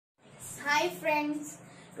Hi friends,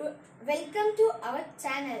 welcome to our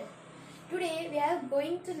channel. Today we are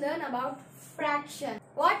going to learn about fraction.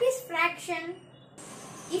 What is fraction?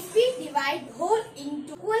 If we divide whole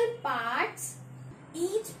into equal parts,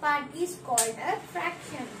 each part is called a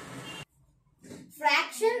fraction.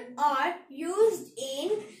 Fraction are used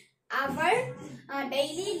in our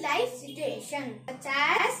daily life situation, such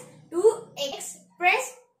as to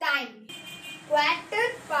express time,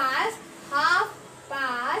 quarter past, half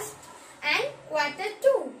past and quarter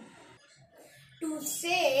to. To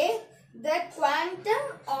say the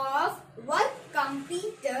quantum of work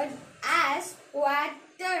completed as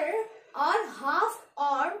quarter or half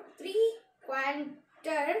or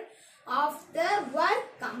 3/4 of the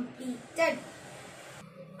work completed.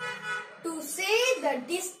 To say the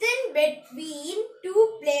distance between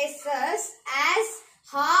two places as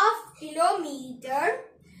half kilometer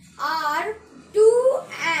or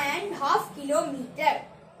 2.5 kilometer.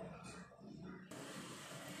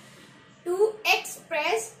 To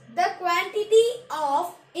express the quantity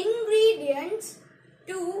of ingredients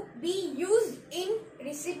to be used in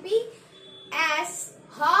recipe as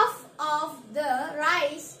half of the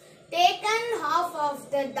rice taken, half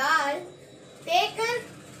of the dal taken,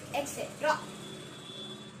 etc.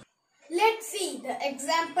 Let's see the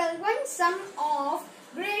example 1 sum of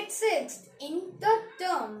grade 6 in the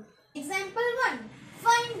term. Example 1.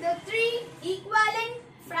 Find the three equivalent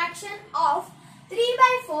fraction of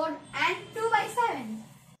 3/4 and 2/7.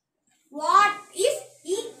 What is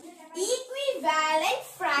equivalent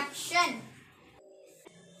fraction?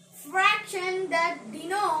 Fraction that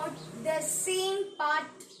denote the same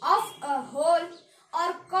part of a whole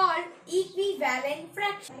are called equivalent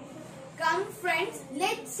fraction. Come friends,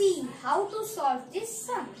 let's see how to solve this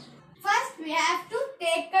sum. First we have to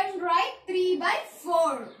take and write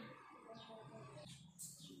 3/4.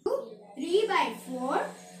 3/4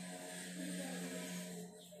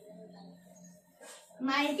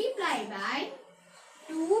 multiply by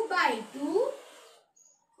 2/2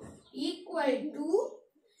 equal to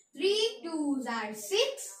 3 2s are 6,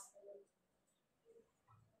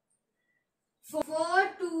 4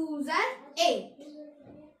 2s are 8.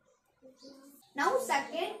 Now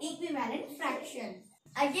second equivalent fraction.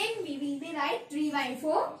 Again we will be write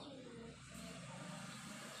 3/4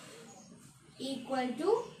 equal to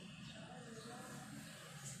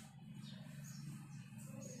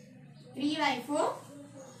 3/4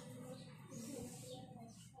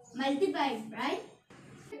 multiplied by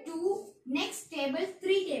 2, next table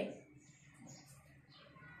 3 table.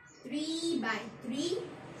 3/3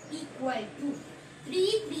 equal to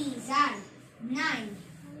 3 3s are 9.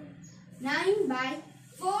 9 by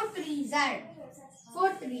 4 3s are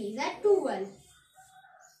 12.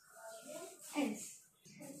 Yes.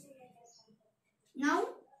 Now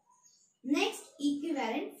next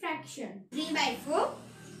equivalent fraction. 3/4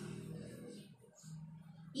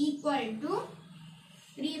 equal to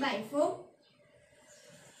 3/4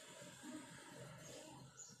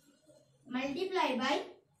 multiply by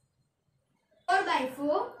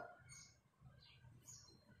 4/4.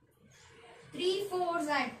 3 4s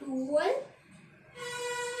are 12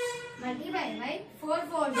 multiply by 4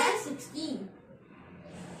 4s are 16.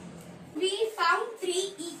 We found three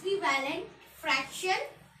equivalent fraction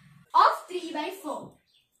of 3/4.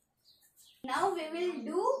 Now we will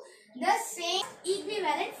do the same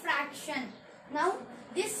equivalent fraction. Now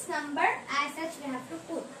this number as such we have to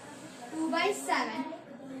put 2/7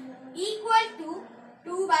 equal to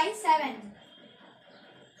 2/7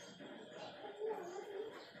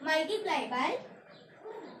 multiply by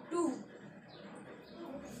 2.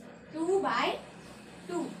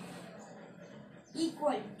 2/2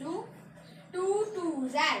 equal to 2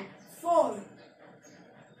 2s are 4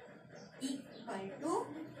 equal to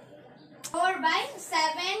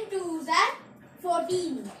 4/7 2s are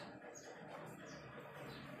 14.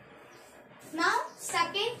 Now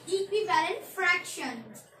second equivalent fraction.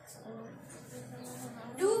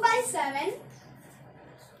 2/7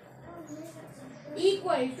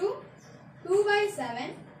 equal to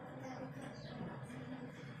 2/7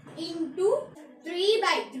 into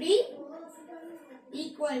 3/3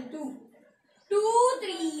 equal to 2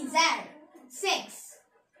 3s are 6.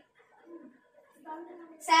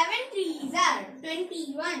 7 3s are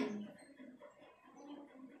 21.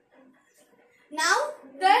 Now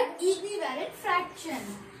third equivalent fraction.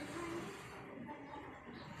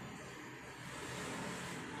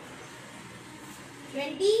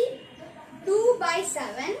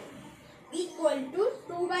 22/7 equal to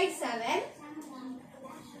 2/7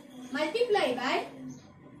 multiply by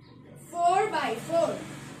 4/4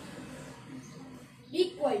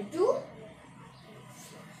 equal to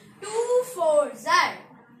 2 4s are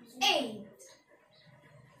 8.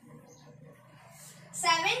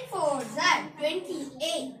 7 fours are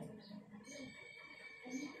 28.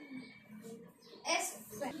 Yes.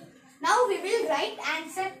 Now we will write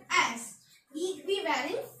answer as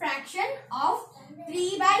equivalent fraction of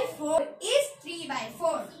 3 by 4 is 3 by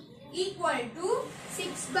 4 equal to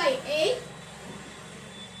 6 by 8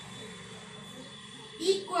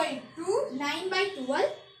 equal to 9 by 12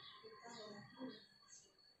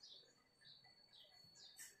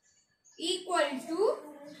 equal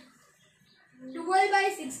to 12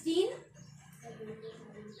 by 16.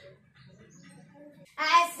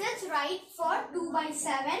 As such, write for 2 by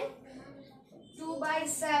 7. 2 by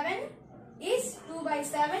 7 is 2 by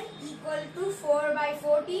 7 equal to 4 by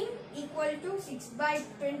 14 equal to 6 by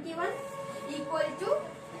 21 equal to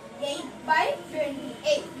 8 by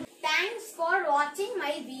 28. Thanks for watching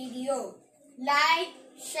my video. Like,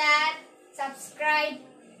 share, subscribe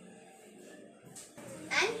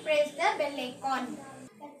and press the bell icon.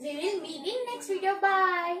 We will meet in next video.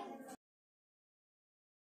 Bye.